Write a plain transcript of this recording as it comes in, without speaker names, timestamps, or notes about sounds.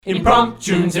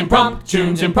Impromptunes,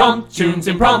 impromptunes.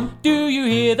 Do you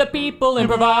hear the people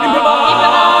improvising?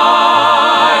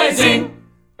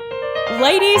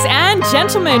 Ladies and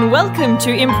gentlemen, welcome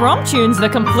to Impromptunes, the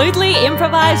completely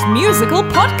improvised musical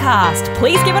podcast.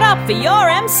 Please give it up for your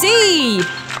MC.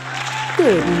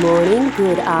 Good morning,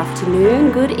 good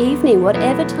afternoon, good evening,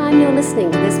 whatever time you're listening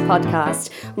to this podcast.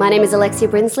 My name is Alexia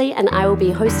Brinsley and I will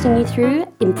be hosting you through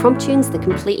Impromptunes, the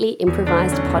completely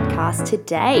improvised podcast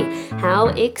today. How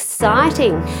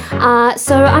exciting.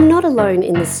 So I'm not alone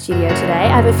in the studio today.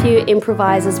 I have a few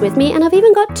improvisers with me and I've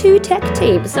even got two tech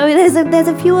teams. So there's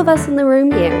a few of us in the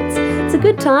room here. It's a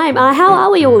good time. How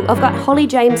are we all? I've got Holly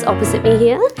James opposite me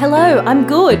here. Hello, I'm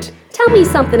good. Tell me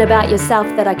something about yourself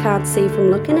that I can't see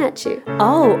from looking at you.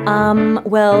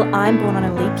 Well, I'm born on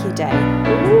a leap year day.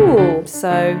 Ooh.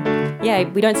 So, yeah,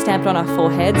 we don't stamp it on our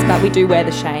foreheads, but we do wear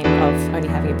the shame of only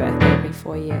having a birthday every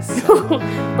 4 years. So.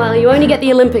 Well, you only get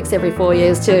the Olympics every 4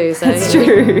 years too, so... That's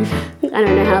true. I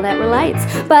don't know how that relates.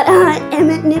 But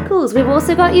Emmett Nichols, we've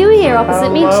also got you here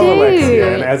opposite me too. Hello,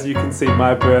 Alexia, and as you can see,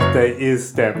 my birthday is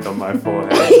stamped on my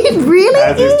forehead. It really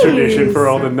As is tradition for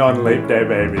all the non-leap day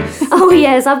babies. Oh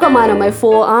yes, I've got mine on my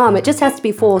forearm. It just has to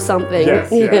be for something.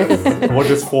 Yes. Or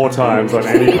just 4 times on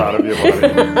any part of your body.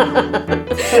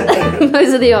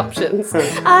 Those are the options.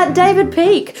 David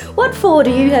Peake, what for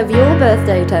do you have your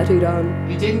birthday tattooed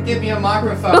on? You didn't give me a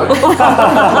microphone.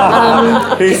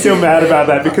 He's still mad about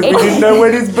that because we didn't know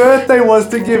when his birthday was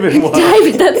to give him one.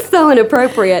 David, that's so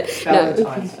inappropriate.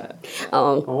 Valentine's Day.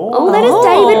 Oh, that is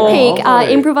David Peake.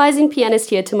 Improvising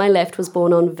pianist here to my left was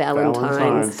born on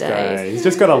Valentine's Day. He's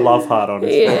just got a love heart on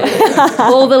his face.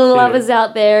 All the lovers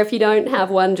out there, if you don't have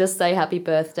one, just say happy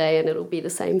birthday and it'll be the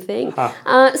same thing.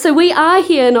 So we are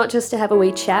here not just to have a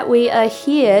wee chat, we are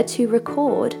here to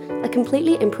record a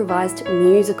completely improvised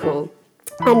musical.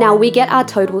 And now we get our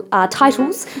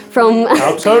titles from...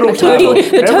 Our total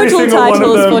titles. The total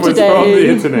titles for today. From the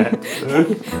internet.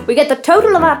 We get the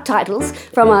total of our titles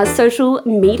from our social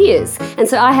medias. And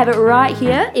so I have it right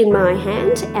here in my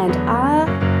hand. And our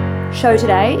show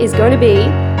today is going to be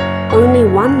Only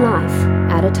One Life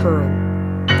at a Time.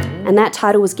 And that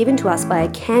title was given to us by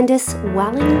Candice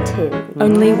Wellington.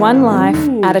 Only one life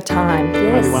at a time.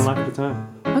 Yes. Only one life at a time.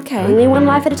 Okay. Only one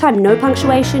life at a time. No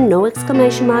punctuation, no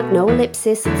exclamation mark, no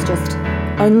ellipsis. It's just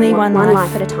Only one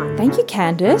life at a time. Thank you,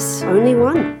 Candice. Only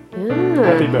one. Yeah.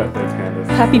 Happy birthday, Candice.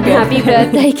 Happy birthday. Happy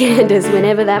birthday, Candice,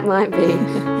 whenever that might be.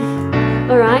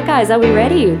 All right, guys, are we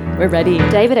ready? We're ready.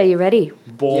 David, are you ready?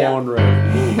 Born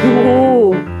ready.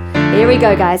 Ooh. Here we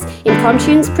go, guys.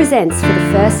 Impromptunes presents for the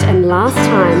first and last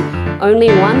time, Only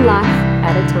One Life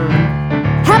at a Time.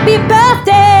 Happy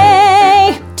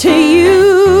birthday to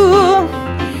you.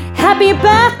 Happy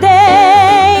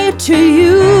birthday to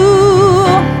you.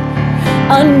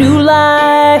 A new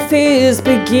life is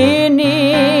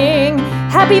beginning.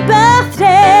 Happy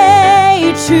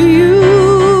birthday to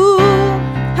you.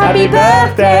 Happy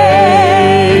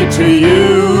birthday to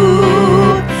you.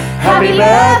 Happy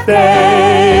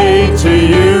birthday to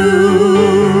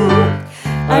you.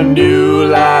 A new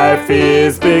life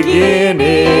is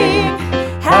beginning.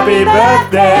 Happy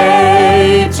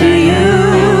birthday to you.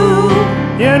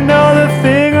 You know the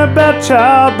thing about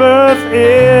childbirth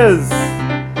is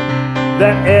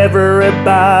that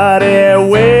everybody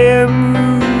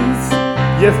wins.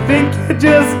 You think you're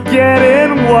just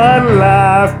getting one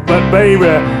life, but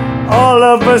baby, all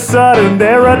of a sudden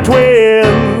there are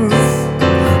twins.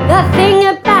 The thing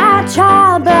about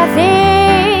childbirth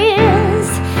is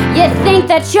you think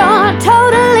that you're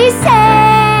totally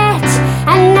set,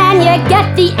 and then you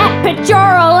get the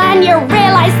epidural and you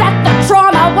realize that the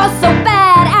trauma was so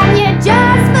bad and you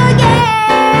just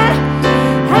forget.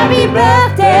 Happy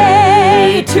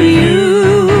birthday to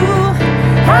you.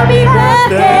 Happy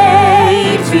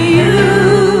birthday to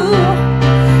you.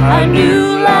 A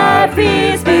new life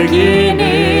is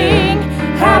beginning.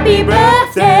 Happy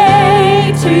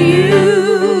birthday to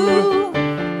you.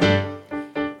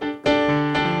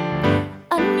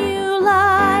 A new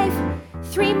life,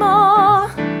 3 more.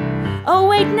 Oh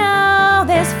wait, now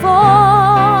there's 4.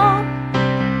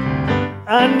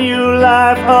 A new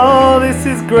life, oh this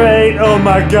is great. Oh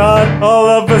my god, all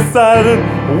of a sudden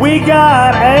we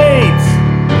got 8.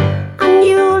 A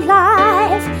new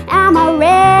life, am I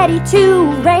ready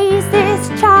to raise this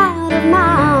child of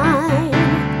mine?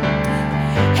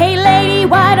 Hey lady,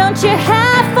 why don't you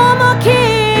have 4 more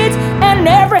kids and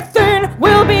everything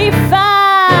will be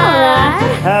fine?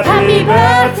 Happy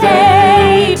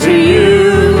birthday to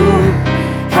you.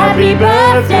 Happy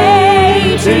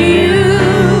birthday to you.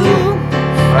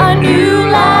 A new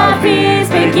life is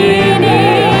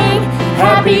beginning.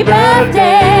 Happy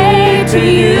birthday to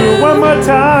you. One more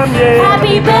time, yeah.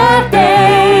 Happy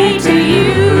birthday to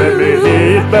you. Let me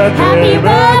hear it, Happy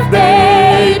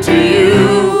birthday to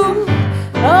you.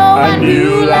 Oh, a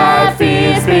new life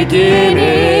is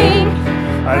beginning.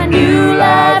 A new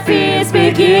life is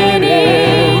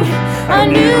beginning. A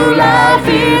new life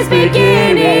is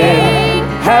beginning.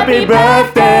 Happy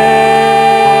birthday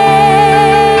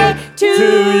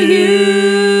to you.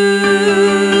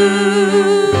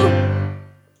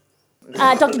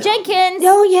 Dr. Jenkins.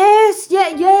 Oh, yes.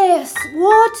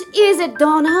 What is it,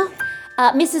 Donna?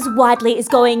 Mrs. Whiteley is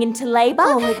going into labour.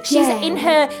 Oh, She's yeah. in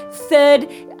her third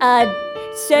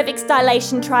cervix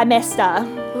dilation trimester.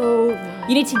 Oh,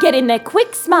 You need to get in there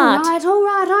quick, smart. all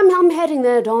right. I'm heading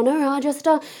there, Donna. I just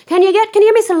can you get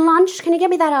me some lunch? Can you get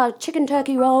me that chicken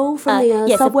turkey roll from the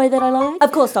yes, Subway that I like?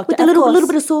 Of course, Doctor. With a little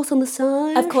bit of sauce on the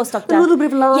side. Of course, Doctor. A little bit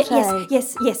of latte.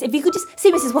 Yes. If you could just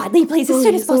see Mrs. Whiteley, please, as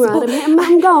soon as All possible. right,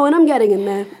 I'm going. I'm getting in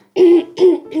there.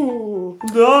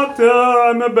 Doctor,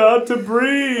 I'm about to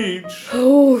breach.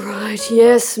 All right.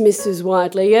 Yes, Mrs.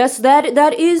 Whiteley. Yes,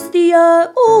 that is the.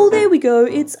 Oh, there we go.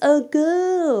 It's a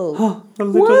girl. A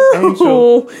little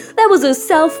angel. That was a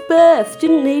self-birth.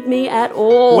 Didn't need me at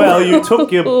all. Well, you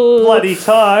took your bloody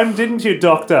time, didn't you,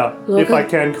 Doctor? Look, If I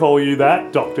can call you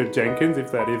that, Dr. Jenkins,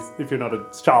 if you're not a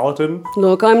charlatan.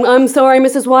 Look, I'm sorry,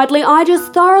 Mrs. Whiteley. I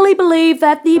just thoroughly believe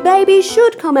that the baby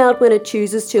should come out when it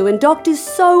chooses to, and doctors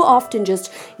so often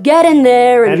just get in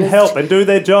there and And just help and do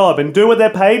their job and do what they're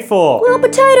paid for. Well,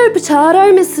 potato,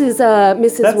 Mrs.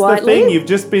 That's Whiteley. the thing, you've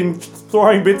just been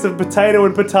throwing bits of potato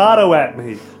and potato at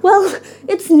me. Well,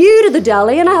 it's new to the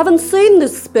deli and I haven't seen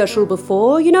this special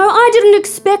before. You know, I didn't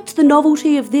expect the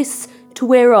novelty of this to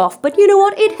wear off, but you know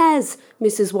what? It has,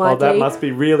 Mrs. Oh, Whiteley. that must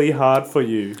be really hard for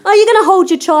you. Are you going to hold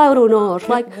your child or not?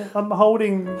 Like, I'm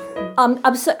holding...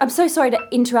 I'm so sorry to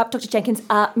interrupt, Dr. Jenkins.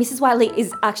 Mrs. Whiteley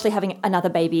is actually having another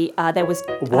baby. There was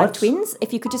What? twins.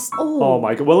 If you could just... Oh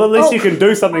my god. Well, at least you can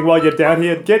do something while you're down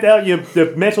here. Get out your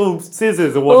metal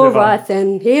scissors or all whatever. right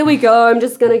then, here we go. I'm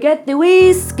just going to get the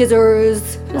wee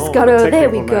skizzers. There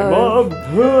we go.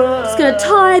 Just going to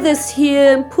tie this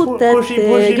here and put that Pushy,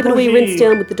 there. pushy, Give it a wee pushy. rinse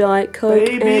down with the Diet Coke.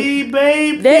 Baby,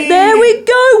 baby. There we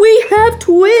go. We have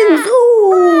twins.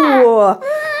 Ooh.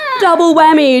 Double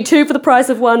whammy. 2 for the price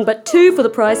of 1, but 2 for the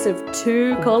price of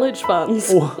 2 college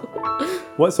funds.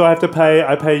 What? So I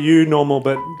pay you normal,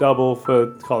 but double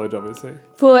for college, obviously.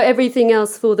 For everything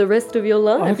else for the rest of your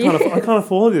life. I can't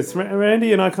afford this.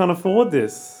 Randy and I can't afford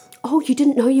this. Oh, you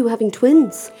didn't know you were having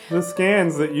twins? The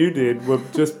scans that you did were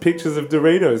just pictures of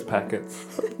Doritos packets.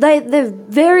 They're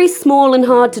very small and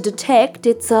hard to detect.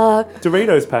 It's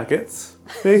Doritos packets?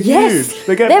 They're yes, huge.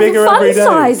 They get they're bigger fun every day.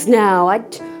 size now.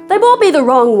 They bought me the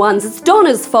wrong ones. It's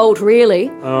Donna's fault, really.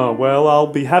 Oh, well, I'll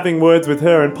be having words with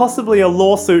her and possibly a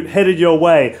lawsuit headed your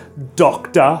way,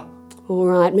 Doctor. All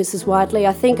right, Mrs. Whiteley.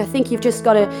 I think you've just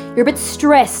got to. You're a bit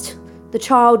stressed. The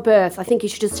childbirth. I think you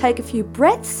should just take a few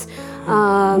breaths.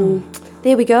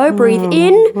 There we go. Breathe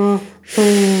in.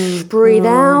 Breathe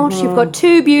out. You've got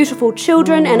 2 beautiful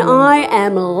children, and I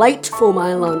am late for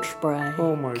my lunch break.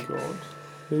 Oh my god.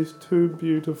 These 2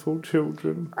 beautiful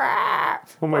children.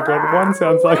 Oh my god, one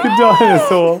sounds like a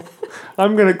dinosaur.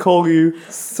 I'm going to call you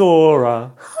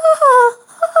Sora.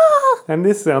 And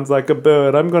this sounds like a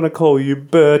bird. I'm going to call you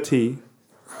Bertie.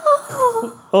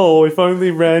 Oh, if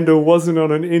only Randall wasn't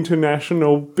on an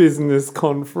international business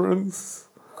conference.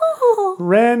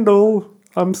 Randall,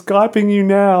 I'm Skyping you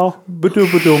now.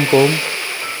 Ba-dum-ba-dum-bum.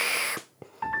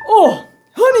 Oh,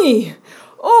 honey!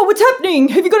 Oh, what's happening?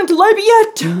 Have you got into labour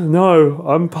yet? No,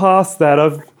 I'm past that.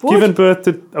 I've given birth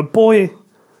to a boy,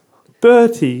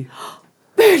 Bertie.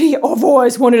 Bertie, I've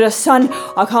always wanted a son.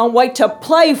 I can't wait to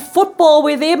play football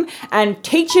with him and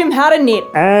teach him how to knit.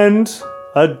 And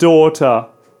a daughter,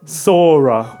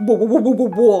 Sora.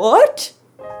 What?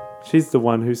 She's the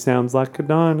one who sounds like a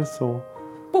dinosaur.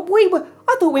 But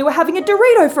I thought we were having a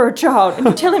Dorito for a child. And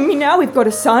you're telling me now we've got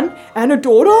a son and a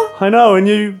daughter? I know, and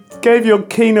you gave your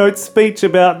keynote speech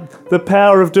about the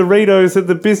power of Doritos at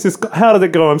the business. How did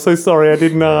it go? I'm so sorry, I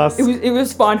didn't ask. It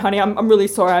was fine, honey. I'm really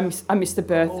sorry. I missed the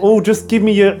birth. Oh, just give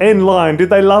me your end line. Did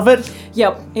they love it?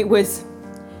 Yep, it was.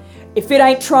 If it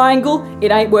ain't triangle,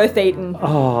 it ain't worth eating.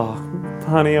 Oh,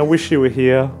 honey, I wish you were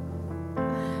here.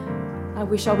 I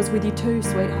wish I was with you too,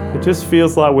 sweetheart. It just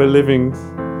feels like we're living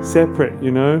separate,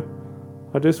 you know?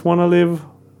 I just want to live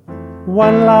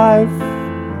one life,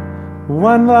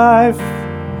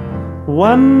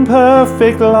 one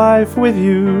perfect life with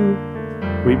you.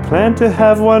 We plan to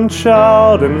have one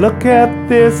child, and look at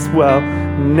this. Well,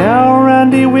 now,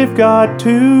 Randy, we've got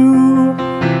 2.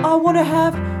 I want to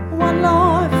have one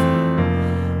life,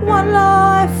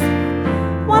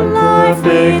 one life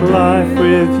perfect with life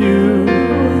with you.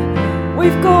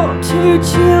 We've got 2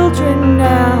 children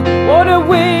now. What are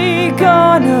we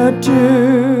gonna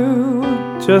do?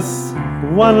 Just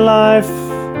one life,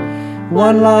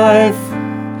 one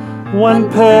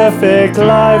perfect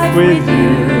life with you.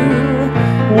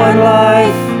 One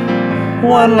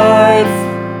life,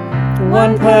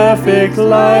 one perfect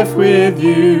life with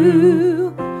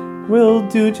you. We'll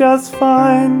do just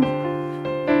fine.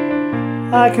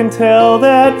 I can tell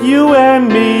that you and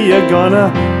me are gonna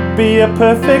be a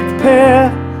perfect pair,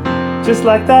 just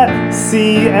like that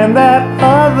sea and that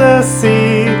other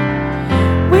sea.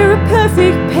 We're a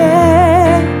perfect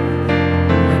pair,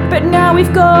 but now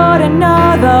we've got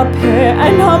another pair,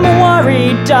 and I'm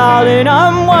worried, darling,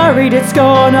 I'm worried it's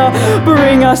gonna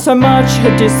bring us so much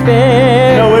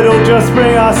despair. No, it'll just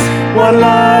bring us one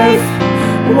life,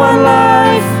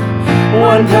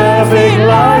 one perfect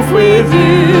life with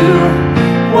you.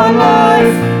 One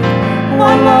life,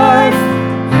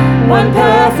 one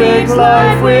perfect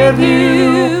life with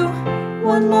you.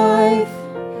 One life,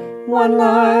 one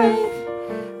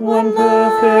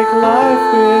perfect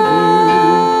life with you.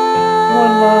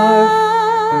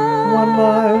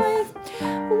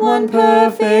 One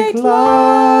perfect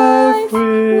life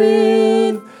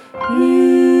with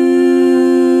you.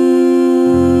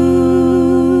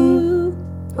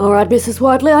 All right, Mrs.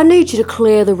 Whiteley, I need you to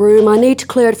clear the room. I need to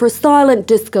clear it for a silent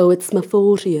disco. It's my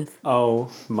 40th. Oh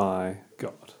my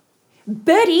God.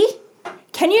 Bertie,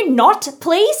 can you not,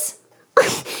 please?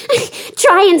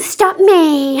 Try and stop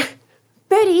me.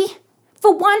 Bertie,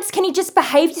 for once, can you just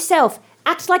behave yourself?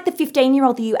 Act like the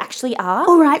 15-year-old that you actually are.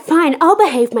 All right, fine. I'll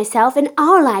behave myself and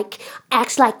I'll act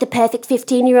like the perfect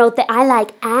 15-year-old that I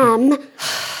am.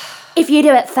 If you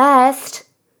do it first.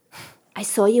 I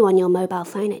saw you on your mobile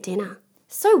phone at dinner.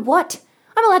 So what?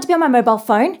 I'm allowed to be on my mobile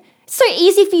phone. It's so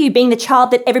easy for you being the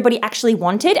child that everybody actually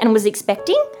wanted and was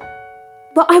expecting.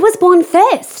 Well, I was born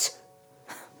first.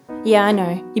 Yeah, I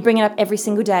know. You bring it up every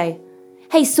single day.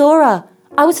 Hey, Sora,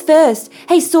 I was first.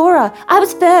 Hey, Sora, I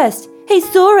was first. Hey,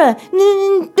 Sora.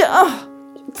 Yeah,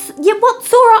 what,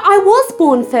 Sora? I was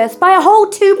born first by a whole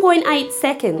 2.8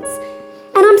 seconds.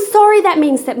 And I'm sorry that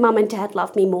means that Mum and Dad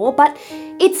love me more, but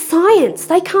it's science.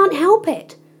 They can't help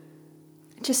it.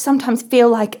 I just sometimes feel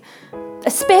like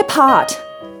a spare part.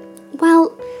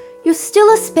 Well, you're still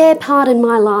a spare part in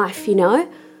my life, you know.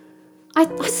 I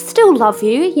still love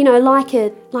you, you know, like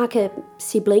a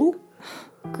sibling.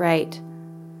 Great.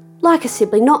 Like a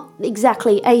sibling, not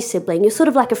exactly a sibling. You're sort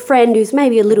of like a friend who's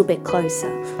maybe a little bit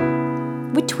closer.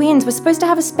 We're twins. We're supposed to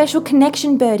have a special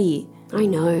connection, Bertie. I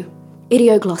know.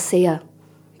 Idioglossia.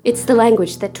 It's the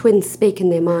language that twins speak in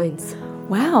their minds.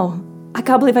 Wow. I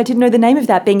can't believe I didn't know the name of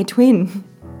that, being a twin.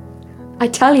 I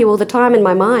tell you all the time in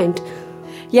my mind.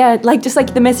 Yeah, just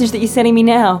like the message that you're sending me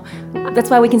now. That's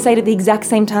why we can say it at the exact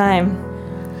same time.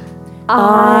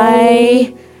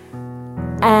 I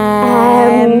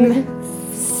am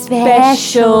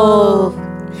special.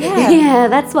 Yeah,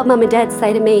 that's what Mum and Dad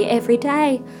say to me every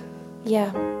day.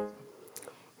 Yeah.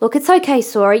 Look, it's okay,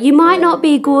 Sora. You might not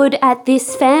be good at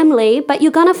this family, but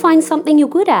you're going to find something you're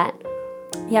good at.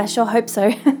 Yeah, I sure hope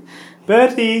so.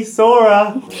 Bertie,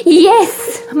 Sora.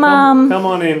 Yes! Mum. Come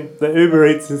on in. The Uber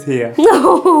Eats is here.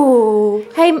 No!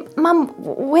 Hey, Mum,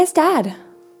 where's Dad?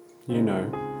 You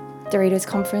know. Doritos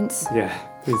conference. Yeah,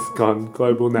 he's gone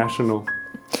global national.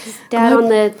 Dad on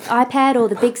the iPad or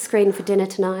the big screen for dinner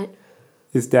tonight?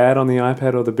 Is Dad on the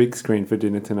iPad or the big screen for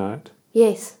dinner tonight?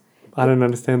 Yes. I don't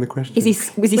understand the question. Was he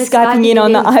We're Skyping in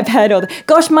on the iPad or the...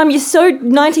 Gosh, Mum, you're so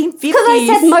 1950s. Because I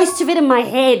said most of it in my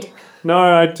head. No,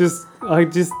 I just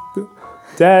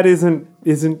Dad isn't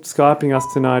Skyping us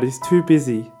tonight. He's too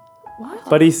busy. What?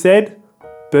 But he said,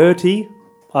 Bertie,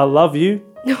 I love you.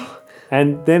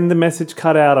 And then the message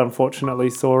cut out, unfortunately,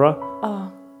 Sora.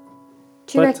 Oh.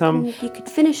 Do you But, reckon you could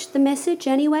finish the message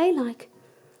anyway?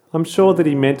 I'm sure that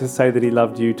he meant to say that he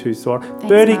loved you too, Sora.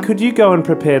 Bertie, Mum. could you go and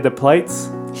prepare the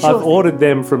plates? Sure I've ordered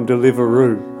them from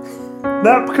Deliveroo.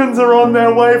 Napkins are on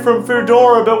their way from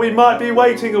Foodora, but we might be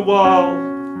waiting a while.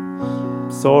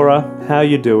 Sora, how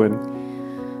you doing?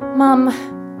 Mum,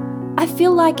 I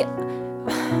feel like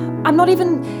I'm not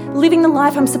even living the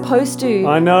life I'm supposed to.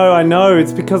 I know.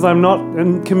 It's because I'm not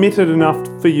committed enough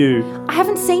for you. I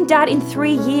haven't seen Dad in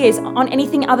 3 years on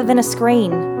anything other than a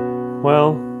screen.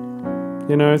 Well,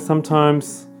 you know,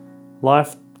 sometimes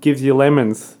life gives you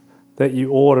lemons that you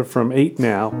order from Eat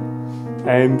Now.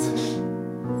 And,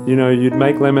 you know, you'd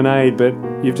make lemonade, but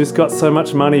you've just got so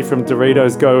much money from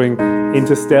Doritos going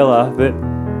Interstellar that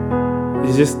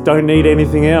you just don't need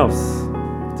anything else.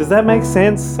 Does that make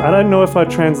sense? I don't know if I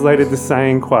translated the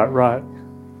saying quite right.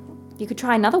 You could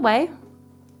try another way.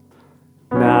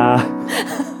 Nah.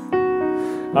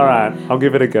 Alright, I'll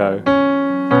give it a go.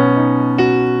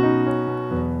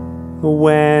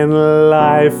 When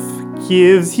life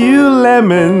gives you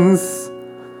lemons,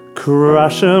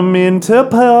 crush 'em into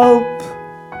pulp.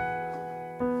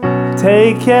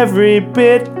 Take every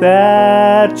bit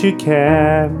that you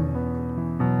can.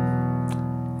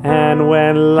 And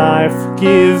when life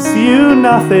gives you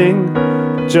nothing,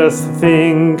 just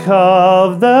think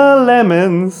of the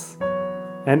lemons,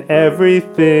 and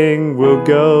everything will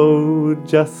go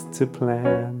just to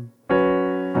plan.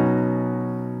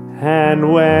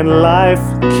 And when life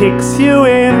kicks you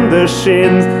in the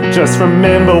shins, just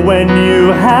remember when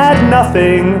you had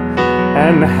nothing,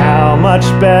 and how much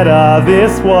better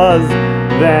this was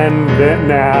than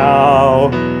now.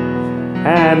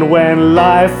 And when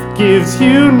life gives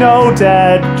you no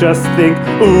dad, just think,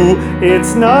 ooh,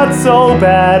 it's not so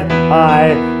bad.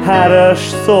 I had a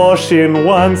sore shin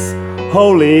once,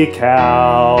 holy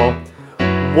cow.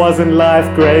 Wasn't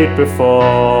life great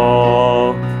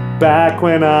before? Back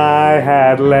when I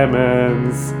had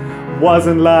lemons,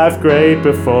 wasn't life great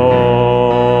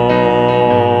before?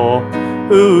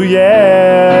 Ooh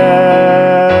yeah.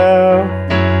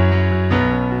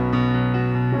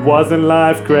 Wasn't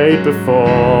life great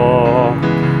before?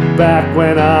 Back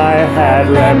when I had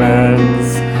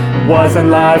lemons, wasn't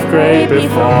life great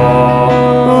before?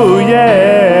 Ooh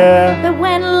yeah. But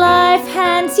when life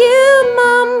hands you,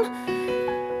 Mum,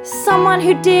 someone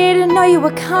who didn't know you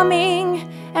were coming,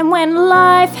 and when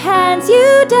life hands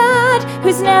you, Dad,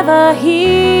 who's never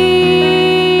here,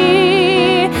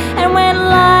 and when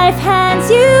life hands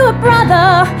you a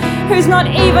brother who's not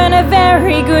even a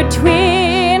very good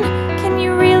twin, can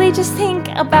you really just think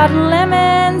about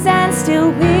lemons and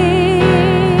still win?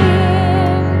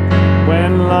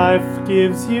 When life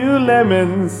gives you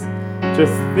lemons,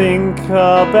 just think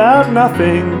about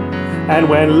nothing. And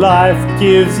when life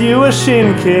gives you a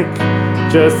shin kick,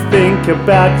 just think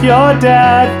about your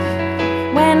dad.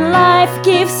 When life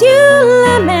gives you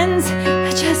lemons,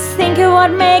 just think of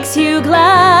what makes you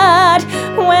glad.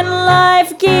 When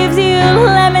life gives you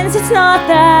lemons, it's not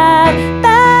that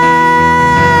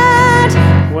bad.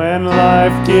 When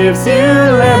life gives you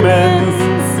lemons,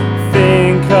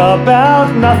 think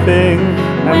about nothing.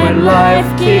 And when life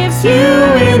kicks you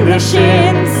in the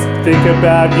shins, think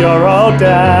about your old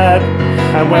dad.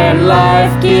 And when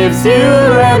life gives you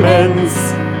lemons,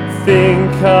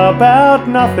 think about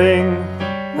nothing.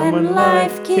 And when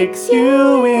life kicks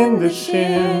you in the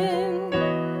shin,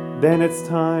 then it's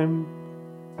time,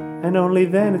 and only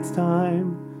then it's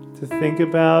time, to think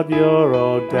about your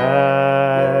old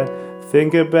dad.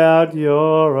 Think about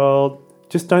your old...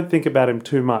 Just don't think about him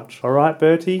too much, alright,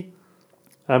 Bertie?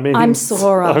 I'm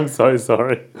Sora. I'm so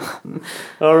sorry.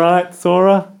 Alright,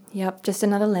 Sora? Yep, just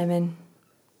another lemon.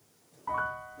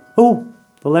 Oh,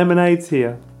 the lemonade's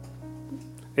here.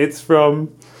 It's from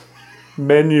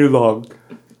Menulog.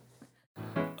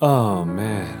 Oh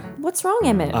man, What's wrong,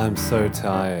 Emmett? I'm so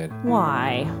tired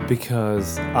Why?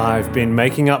 because I've been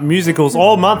making up musicals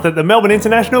all month at the Melbourne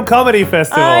International Comedy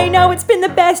Festival. I know, it's been the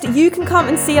best. You can come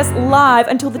and see us live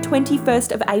until the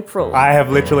 21st of April. I have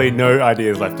literally no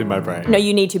ideas left in my brain. No,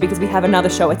 you need to because we have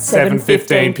another show at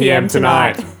 7:15 p.m.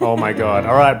 tonight. Oh my god.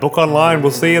 All right, book online.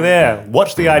 We'll see you there.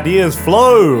 Watch the ideas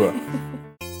flow.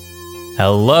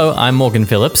 Hello, I'm Morgan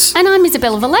Phillips. And I'm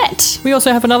Isabella Vallette. We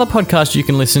also have another podcast you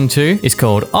can listen to. It's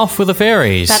called Off with the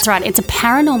Fairies. That's right, it's a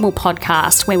paranormal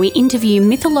podcast where we interview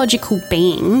mythological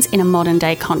beings in a modern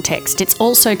day context. It's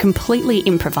also completely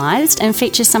improvised and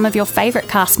features some of your favourite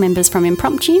cast members from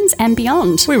Impromptunes and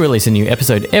beyond. We release a new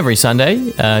episode every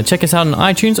Sunday. Check us out on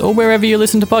iTunes or wherever you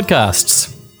listen to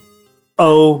podcasts.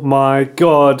 Oh my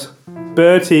god.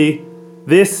 Bertie,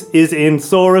 this is in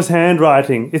Sora's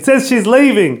handwriting. It says she's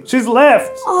leaving. She's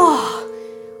left.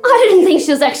 I didn't think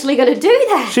she was actually going to do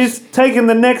that. She's taken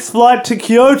the next flight to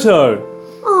Kyoto.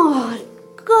 Oh,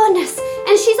 goodness.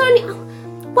 And she's only...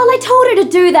 Well, I told her to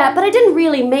do that, but I didn't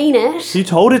really mean it. You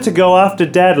told her to go after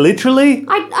Dad, literally?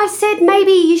 I said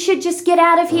maybe you should just get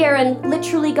out of here and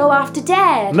literally go after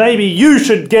Dad. Maybe you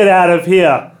should get out of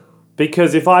here.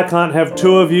 Because if I can't have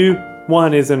two of you,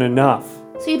 one isn't enough.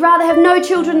 So you'd rather have no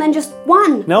children than just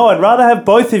one? No, I'd rather have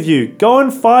both of you. Go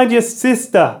and find your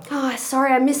sister. Oh,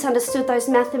 sorry, I misunderstood those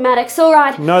mathematics. All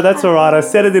right. No, that's alright. I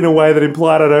said it in a way that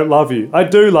implied I don't love you. I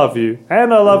do love you.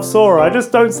 And I love Sora. I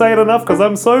just don't say it enough because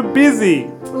I'm so busy.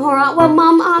 All right, well,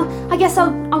 Mum, I guess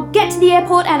I'll get to the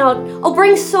airport and I'll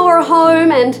bring Sora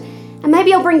home and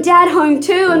maybe I'll bring Dad home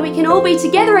too and we can all be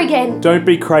together again. Don't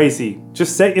be crazy.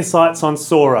 Just set your sights on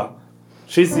Sora.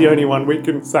 She's the only one we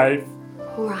can save.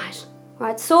 All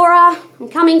right, Sora, I'm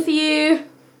coming for you.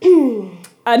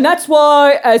 And that's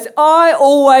why, as I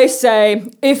always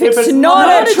say, if it's not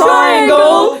a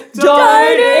triangle,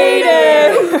 don't eat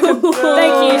it.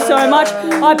 Thank you so much.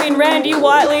 I've been Randy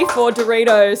Whiteley for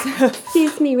Doritos.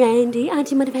 Excuse me, Randy. Do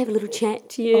you mind if I have a little chat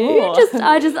to you? Oh.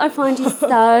 I find you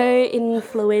so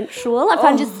influential. I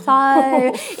find you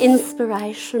so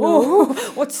inspirational. Oh,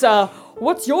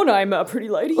 what's your name, pretty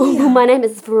lady? Oh, my name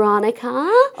is Veronica.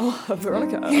 Oh,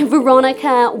 Veronica.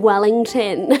 Veronica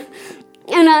Wellington.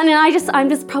 And I'm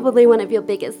just probably one of your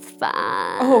biggest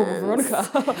fans. Oh, Veronica.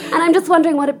 And I'm just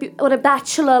wondering what a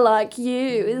bachelor like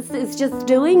you is just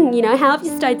doing. You know, how have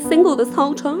you stayed single this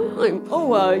whole time?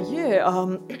 Oh, yeah.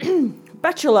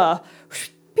 Bachelor.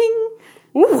 Ping.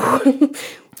 Ooh.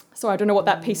 Sorry, I don't know what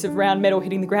that piece of round metal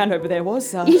hitting the ground over there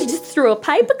was. You just threw a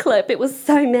paperclip. It was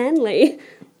so manly.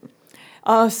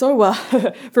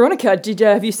 Veronica,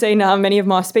 have you seen many of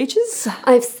my speeches?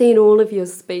 I've seen all of your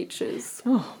speeches.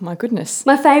 Oh, my goodness.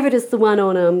 My favourite is the one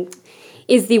on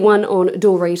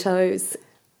Doritos.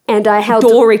 And I held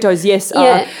Doritos, yes.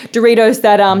 Yeah. Doritos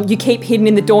that you keep hidden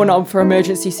in the doorknob for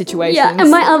emergency situations. Yeah,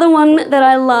 and my other one that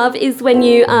I love is when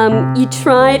you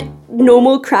tried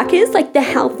normal crackers, like the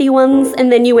healthy ones,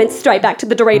 and then you went straight back to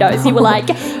the Doritos. You were like,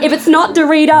 if it's not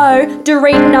Dorito,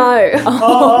 Dorito.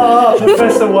 Oh,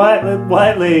 Professor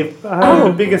Whiteley,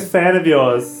 I'm the biggest fan of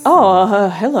yours. Oh,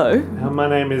 hello. My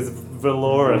name is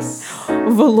Valoris.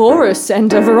 Valoris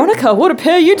and Veronica, what a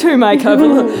pair you two make.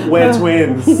 We're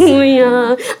twins. We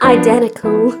are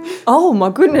identical. Oh, my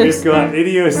goodness. We've got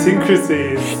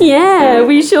idiosyncrasies. Yeah,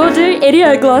 we sure do.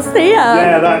 Idioglossia.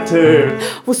 Yeah, that too.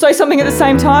 We'll say something at the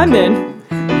same time then.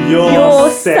 You're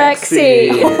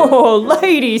sexy. Oh,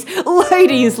 ladies.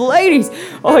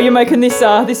 Oh, you're making this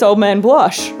old man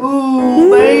blush.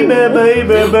 Ooh, baby.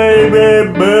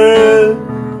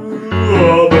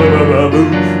 Oh,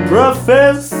 baby.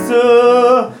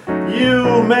 Professor,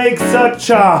 you make such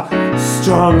a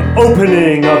strong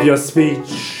opening of your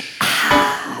speech.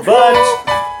 But,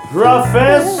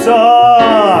 Professor,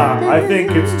 I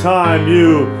think it's time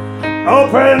you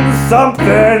open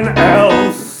something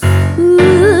else.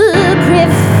 Ooh,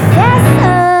 Professor,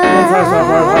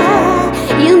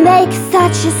 you make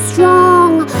such a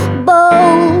strong,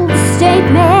 bold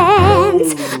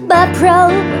statement. But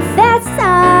Professor,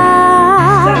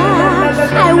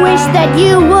 I wish that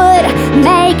you would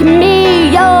make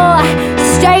me your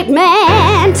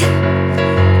statement.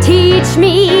 Teach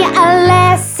me a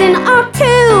lesson or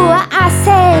two. I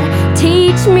said,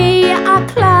 teach me a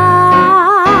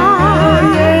class.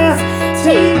 Yes,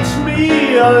 teach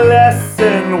me a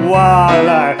lesson while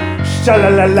I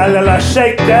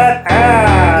shake that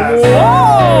ass.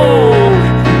 Whoa!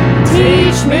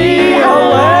 Teach me a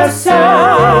lesson.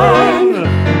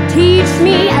 Teach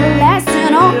me a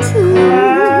lesson or two.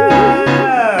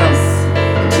 Yes.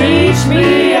 Teach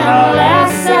me a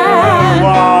lesson.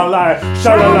 While I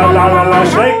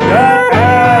shake that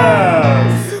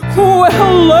ass.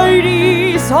 Well,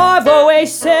 ladies, I've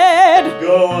always said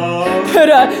Go on. that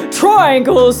a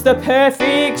triangle's the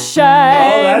perfect shape.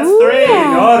 Oh, that's three.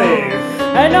 Naughty.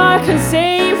 And I can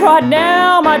see right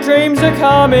now my dreams are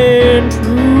coming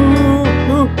true.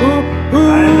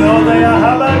 I know they are.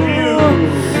 How about you?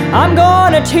 I'm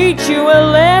gonna teach you a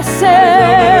lesson.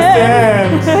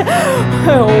 Understand.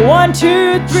 1,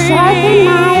 2, 3. Sharpen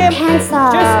my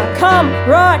pencil. Just come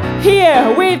right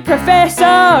here with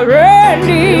Professor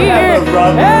Randy. You have a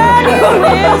run. And we'll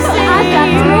I've got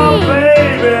see. three.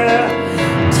 Baby.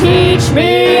 Teach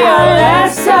me a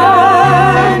lesson.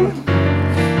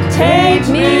 Take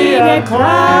me to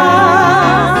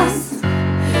class.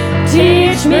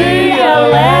 Teach me a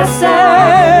lesson.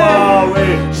 While we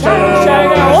shake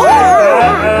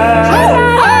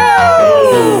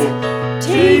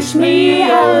Teach me a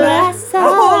lesson.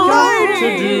 to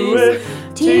do it.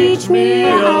 Teach me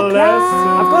a lesson.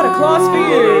 I've got a class for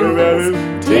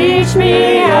you. Teach Teach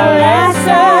me a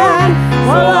lesson.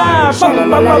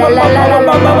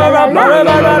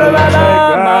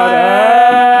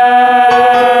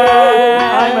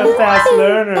 I'm a fast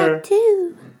learner.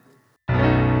 Two.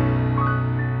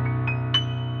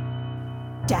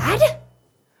 Dad?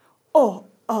 Oh,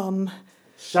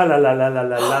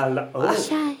 Sha-la-la-la-la-la-la. Oh.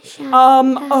 Shy.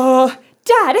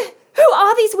 Dad, who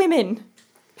are these women?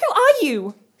 Who are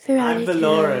you? I'm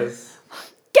Dolores.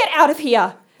 Get out of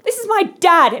here. This is my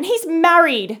dad, and he's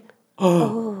married.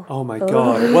 Oh my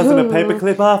god, it wasn't a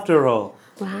paperclip after all.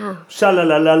 Wow.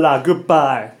 Sha-la-la-la-la,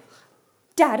 goodbye.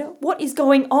 Dad, what is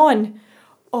going on?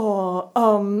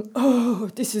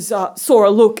 This is, Sora,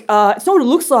 look, it's not what it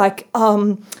looks like.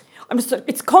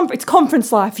 It's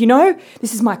conference life, you know?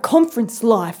 This is my conference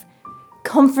life.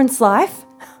 Conference life?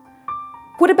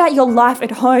 What about your life at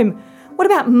home? What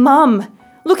about Mum?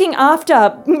 looking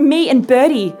after me and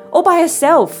Birdie all by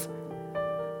herself.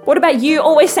 What about you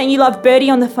always saying you love Birdie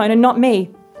on the phone and not me?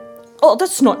 Oh,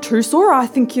 that's not true, Sora. I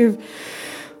think you're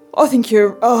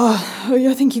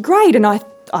great, and I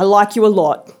like you a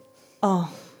lot.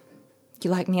 Oh, you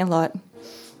like me a lot.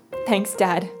 Thanks,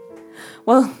 Dad.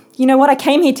 Well, you know what? I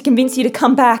came here to convince you to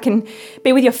come back and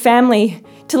be with your family,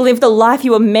 to live the life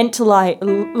you were meant to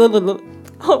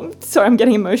Oh, sorry, I'm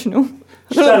getting emotional.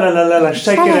 Sha-la-la-la-la,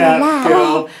 shake it out,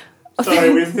 girl.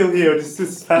 Sorry, we're still here. This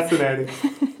is fascinating.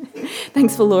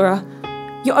 Thanks, Valora.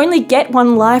 You only get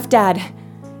one life, Dad.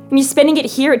 And you're spending it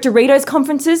here at Doritos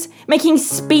conferences, making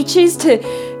speeches to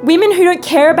women who don't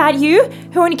care about you,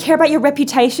 who only care about your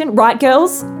reputation. Right,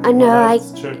 girls? I know,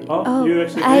 That's true. Oh, you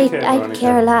actually do care, I Veronica.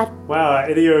 care a lot. Wow, our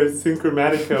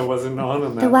idiosyncramatica wasn't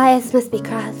on that. The wires must be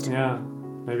crossed. Yeah,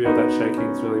 maybe all that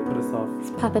shaking's really put us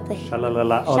off. Probably.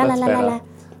 Sha-la-la-la. Oh, that's Sha-la-la-la-la. better.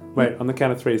 Wait, on the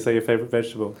count of three, say your favourite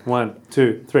vegetable. 1,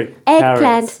 2, 3. Eggplant.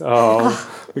 Carrots.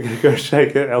 Oh, we're going to go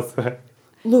shake it elsewhere.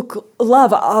 Look,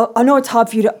 love, I know it's hard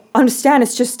for you to understand.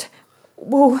 It's just,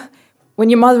 well, when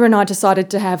your mother and I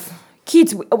decided to have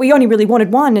kids, we only really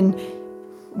wanted one, and,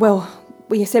 well,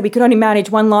 we said we could only manage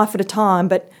one life at a time,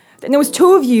 but then there was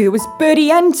two of you. It was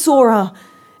Birdie and Sora,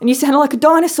 and you sounded like a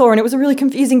dinosaur, and it was a really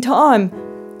confusing time.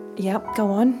 Yep, go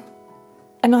on.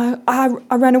 And I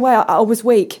ran away. I was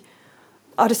weak.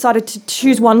 I decided to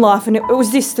choose one life, and it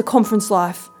was this, the conference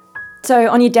life. So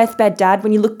on your deathbed, Dad,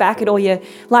 when you look back at all your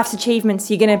life's achievements,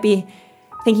 you're going to be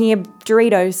thinking of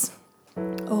Doritos.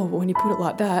 Oh, when you put it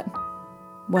like that.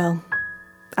 Well,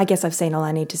 I guess I've seen all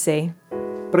I need to see.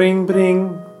 Bring,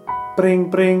 bring, bring,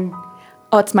 bring.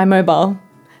 Oh, it's my mobile.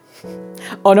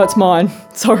 Oh, no, it's mine.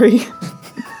 Sorry.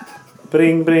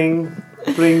 Bring, bring,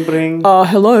 bring, bring.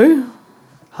 Hello?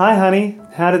 Hi, honey.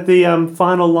 How did the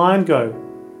final line go?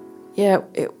 Yeah,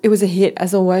 it was a hit,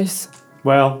 as always.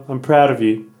 Well, I'm proud of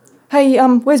you. Hey,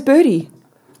 where's Birdie?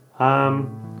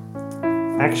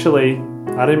 Actually,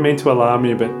 I didn't mean to alarm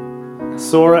you, but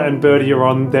Sora and Birdie are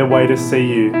on their way to see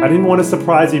you. I didn't want to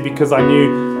surprise you because I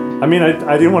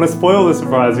didn't want to spoil the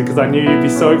surprise because I knew you'd be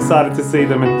so excited to see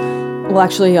them. And Well,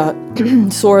 actually,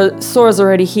 Sora's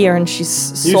already here, and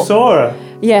she's... you saw her.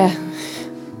 Yeah.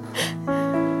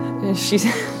 She's...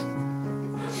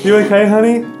 You okay,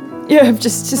 honey? Yeah,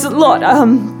 just a lot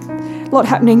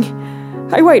happening.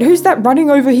 Hey, wait, who's that running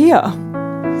over here?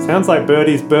 Sounds like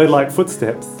Birdie's bird-like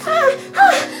footsteps.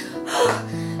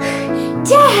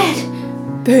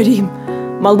 Dad! Birdie,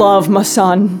 my love, my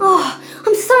son. Oh,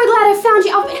 I'm so glad I found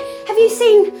you. Have you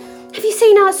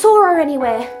seen Sora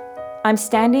anywhere? I'm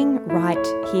standing right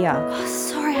here. Oh,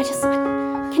 sorry, I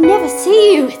can never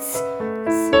see you.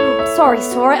 Sorry,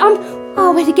 Sora.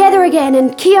 We're together again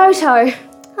in Kyoto.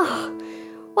 Oh,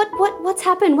 what's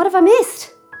happened? What have I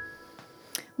missed?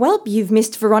 Well, you've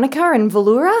missed Veronica and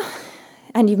Valora,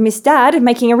 and you've missed Dad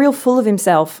making a real fool of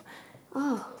himself.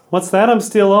 What's that? I'm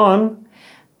still on.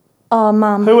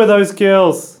 Mum. Who are those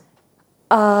girls?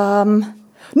 No,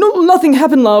 nothing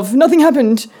happened, love. Nothing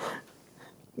happened.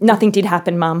 Nothing did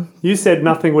happen, Mum. You said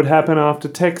nothing would happen after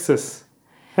Texas.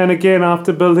 And again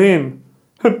after Berlin.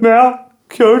 And now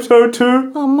Kyoto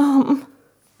too? Oh, Mum.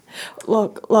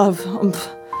 Look, love,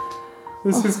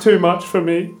 This is too much for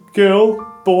me. Girl,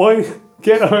 boy,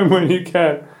 get home when you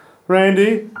can.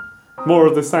 Randy, more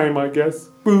of the same, I guess.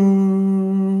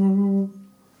 Boo.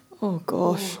 oh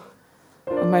gosh.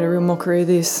 I made a real mockery of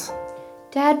this.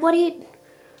 Dad, what are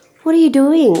you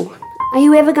doing? Are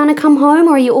you ever going to come home,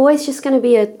 or are you always just going to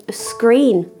be a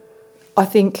screen? I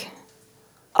think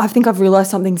I've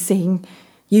realised something seeing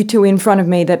you two in front of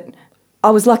me, that I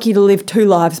was lucky to live two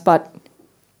lives, but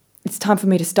it's time for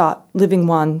me to start living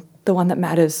one, the one that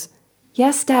matters.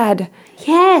 Yes, Dad.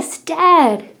 Yes,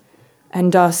 Dad.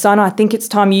 And son, I think it's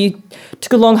time you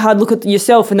took a long, hard look at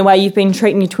yourself and the way you've been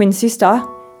treating your twin sister.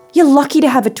 You're lucky to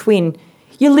have a twin.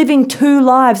 You're living two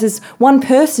lives as one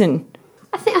person.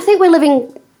 I think we're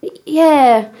living,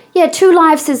 two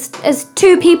lives as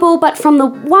two people, but from the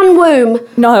one womb.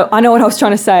 No, I know what I was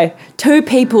trying to say. Two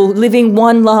people living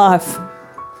one life.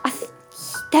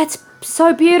 That's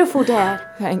so beautiful, Dad.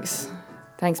 Thanks,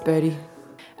 Birdie.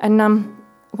 And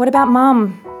what about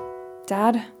Mum,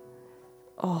 Dad?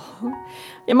 Oh,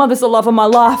 your mother's the love of my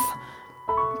life.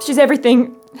 She's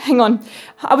everything. Hang on,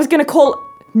 I was gonna call.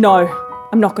 No,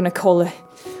 I'm not gonna call her.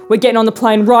 We're getting on the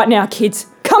plane right now, kids.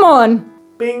 Come on.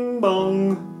 Bing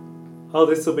bong. Oh,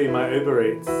 this will be my Uber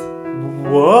Eats.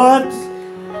 What?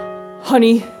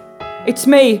 Honey, it's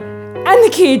me and the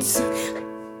kids.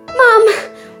 Mum.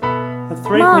 A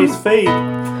three-piece feed.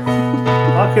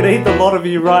 I could eat the lot of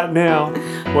you right now.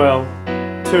 Well,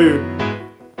 two.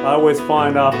 I always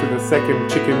find after the second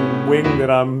chicken wing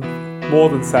that I'm more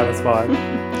than satisfied.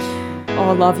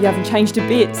 Oh, love, you haven't changed a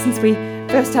bit since we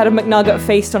first had a McNugget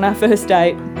feast on our first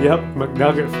date. Yep,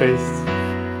 McNugget feast.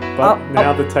 But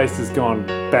now the taste has gone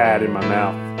bad in my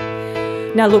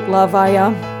mouth. Now look, love,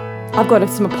 I've got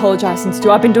some apologising to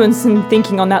do. I've been doing some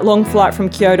thinking on that long flight from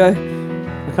Kyoto.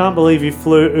 I can't believe you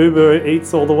flew Uber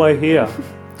Eats all the way here.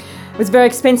 It was very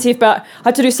expensive, but I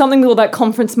had to do something with all that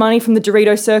conference money from the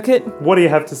Dorito circuit. What do you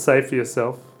have to say for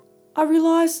yourself? I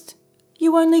realised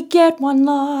you only get one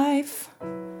life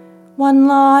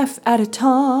at a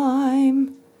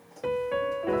time.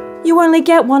 You only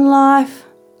get one life.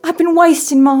 I've been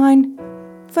wasting mine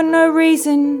for no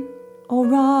reason or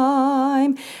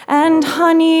rhyme. And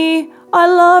honey, I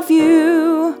love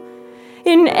you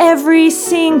in every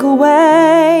single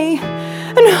way.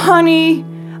 And honey,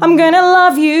 I'm gonna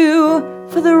love you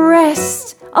for the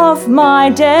rest of my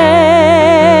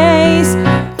days.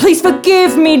 Please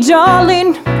forgive me,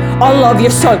 darling. I love you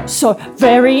so, so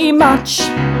very much.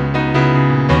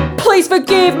 Please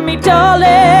forgive me,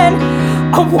 darling.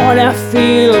 I wanna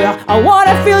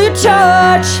feel your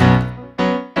touch.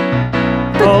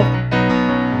 Oh,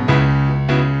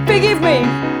 Forgive me.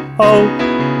 oh,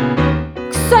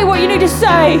 Say what you need to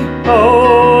say.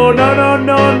 oh, no, no,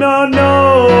 no, no,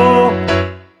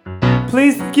 no.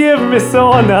 Please forgive me,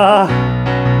 Sona,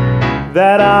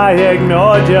 that I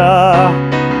ignored ya.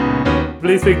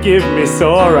 Please forgive me,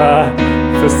 Sora,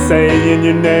 for saying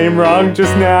your name wrong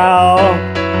just now.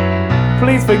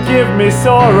 Please forgive me,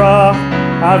 Sora,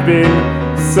 I've been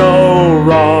so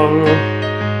wrong.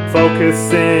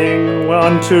 Focusing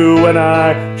on two when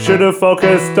I should have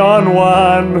focused on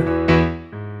one.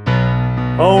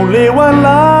 Only one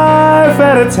life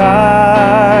at a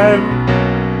time.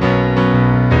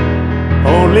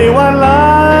 Only one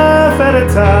life at a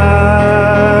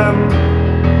time.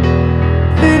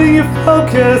 Leading your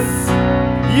focus,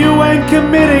 you ain't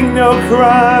committing no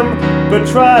crime, but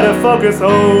try to focus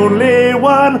only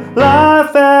one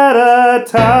life at a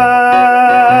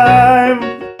time.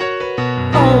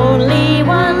 Only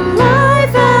one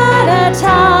life at a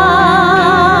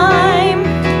time.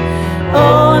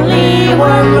 Only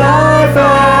one life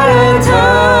at a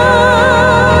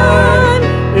time.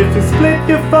 If you split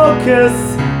your focus,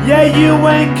 yeah, you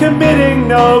ain't committing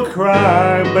no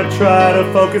crime, but try to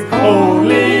focus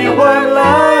only one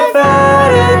life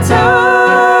at a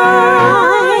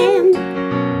time.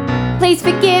 Please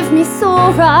forgive me,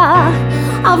 Sora.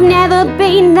 I've never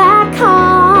been that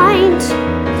kind.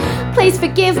 Please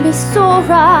forgive me,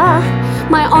 Sora,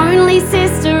 my only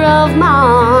sister of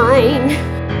mine.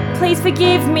 Please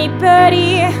forgive me,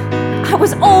 Birdie. I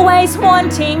was always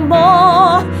wanting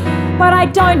more, but I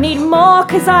don't need more,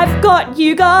 'cause I've got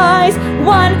you guys.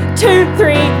 1, 2,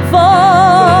 3,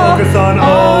 4. Focus on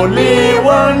only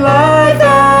one life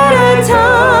at a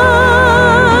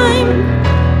time.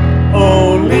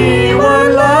 Only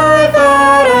one life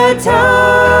at a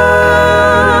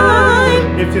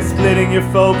time. If you're splitting your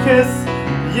focus,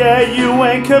 yeah, you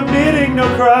ain't committing no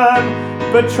crime,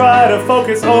 but try to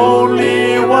focus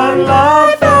only one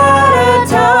life at a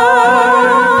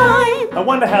time. I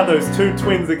wonder how those two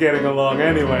twins are getting along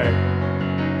anyway.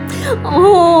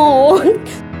 Oh,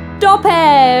 stop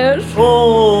it.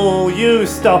 Oh, you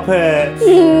stop it.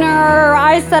 No,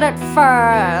 I said it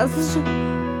first.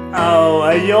 Oh,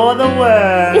 you're the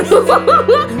worst.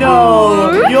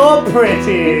 No, you're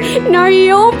pretty. No,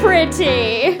 you're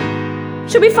pretty.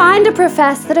 Should we find a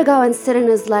professor to go and sit in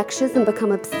his lectures and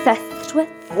become obsessed with?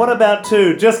 What about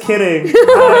two? Just kidding.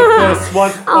 I just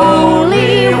want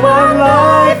only one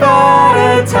life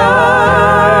at a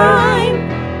time.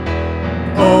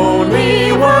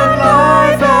 Only one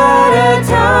life at a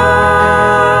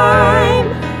time.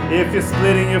 If you're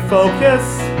splitting your focus,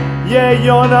 yeah,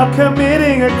 you're not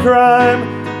committing a crime,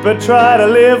 but try to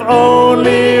live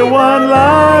only one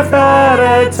life at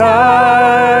a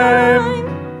time.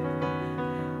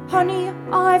 Honey,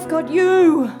 I've got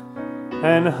you.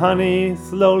 And honey,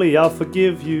 slowly I'll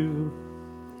forgive you.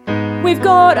 We've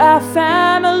got our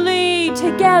family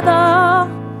together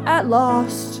at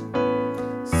last.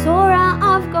 Sora,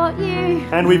 I've got you.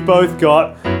 And we've both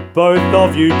got both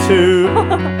of you too.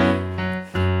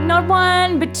 Not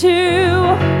one, but two.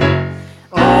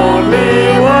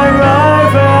 Only one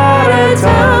life at a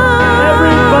time.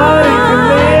 Everybody can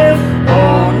live.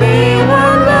 Only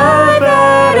one life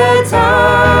at a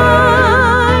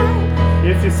time.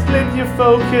 If you split your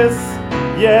focus,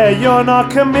 yeah, you're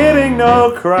not committing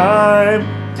no crime,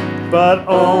 but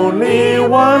only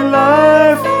one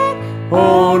life.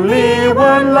 Only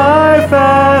one life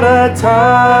at a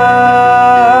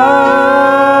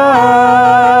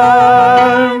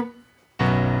time.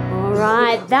 All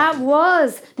right, that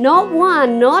was Not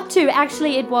one, not two.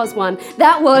 Actually, it was one.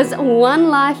 That was One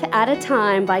Life at a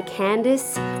Time by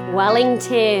Candice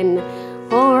Wellington.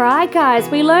 All right, guys,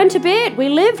 we learned a bit. We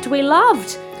lived, we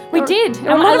loved. We did.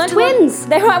 A lot of twins.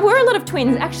 There were a lot of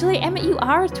twins. Actually, Emma, you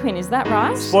are a twin, is that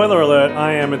right? Spoiler alert,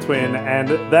 I am a twin, and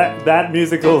that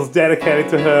musical is dedicated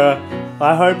to her.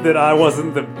 I hope that I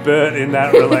wasn't the Bert in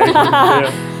that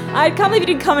relationship. I can't believe you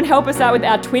didn't come and help us out with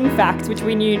our twin facts, which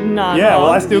we knew none Yeah, of.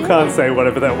 well, I still can't say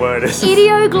whatever that word is.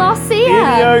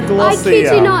 Idioglossia. Idioglossia. I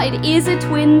kid you not, it is a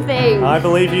twin thing. I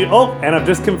believe you. Oh, and I've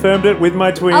just confirmed it with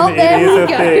my twin. Oh, there it is we a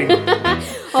go.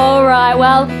 thing. All right,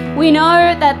 well, we know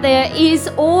that there is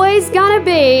always gonna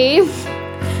be...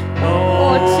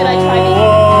 Or should I try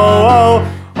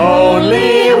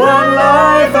only one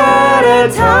life at a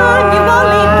time. You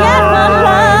only get one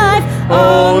life.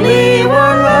 Only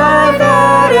one life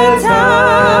at a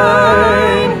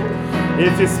time.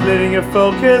 If you're splitting your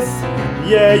focus,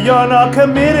 yeah, you're not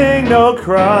committing no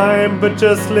crime, but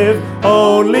just live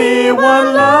only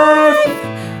one life.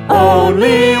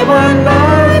 Only one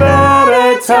life at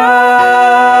a time.